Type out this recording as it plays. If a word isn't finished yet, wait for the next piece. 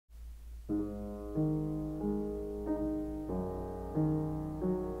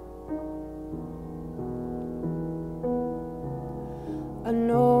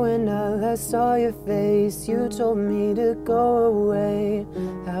saw your face, you told me to go away.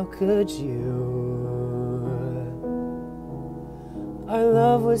 How could you? Our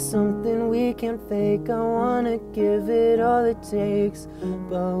love was something we can't fake. I wanna give it all it takes,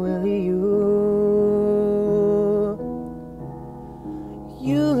 but will you?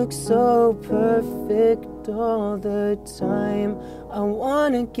 You look so perfect all the time. I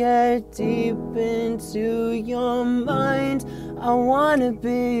wanna get deep into your mind. I wanna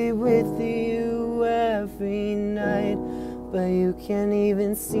be with you every night, but you can't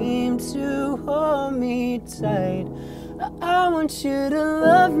even seem to hold me tight. I want you to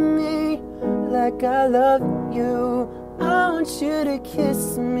love me like I love you. I want you to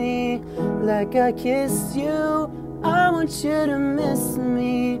kiss me like I kiss you. I want you to miss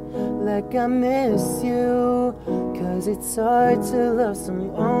me like I miss you. 'Cause it's hard to love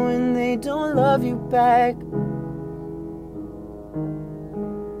someone when they don't love you back.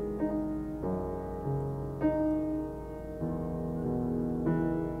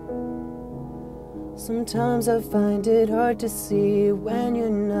 Sometimes I find it hard to see when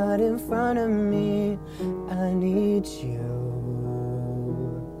you're not in front of me. I need you.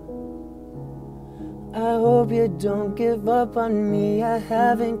 I hope you don't give up on me. I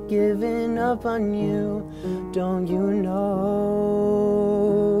haven't given up on you, don't you know?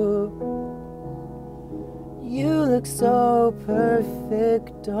 You look so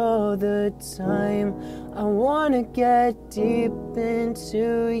perfect all the time. I wanna get deep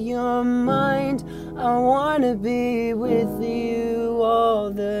into your mind. I wanna be with you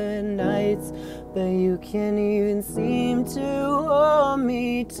all the nights, but you can't even seem to hold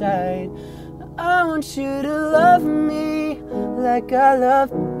me tight. I want you to love me like I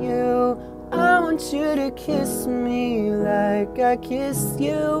love you. I want you to kiss me like I kiss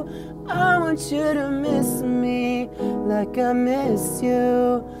you. I want you to miss me like I miss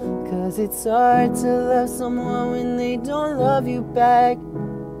you. 'Cause it's hard to love someone when they don't love you back.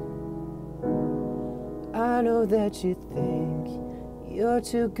 I know that you think you're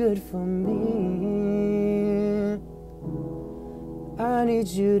too good for me. I need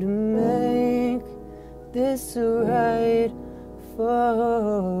you to make this right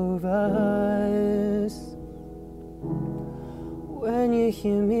for us. When you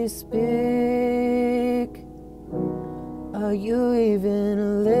hear me speak, are you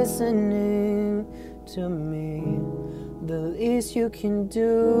even listening to me? The least you can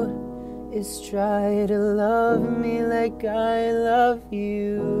do is try to love me like I love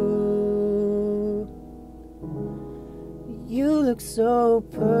you. You look so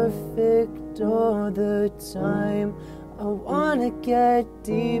perfect all the time. I wanna get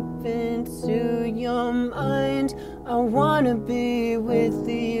deep into your mind. I wanna be with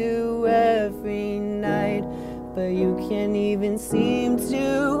you every night, but you can't even seem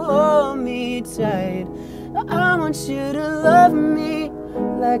to hold me tight. I want you to love me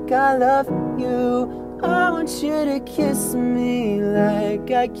like I love you. I want you to kiss me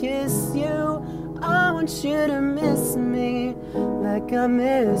like I kiss you. I want you to miss me like I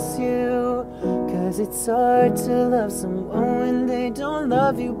miss you. 'Cause it's hard to love someone when they don't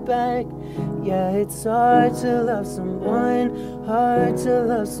love you back. Yeah, it's hard to love someone, hard to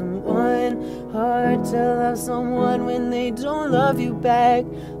love someone, hard to love someone when they don't love you back,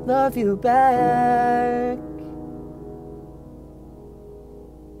 love you back.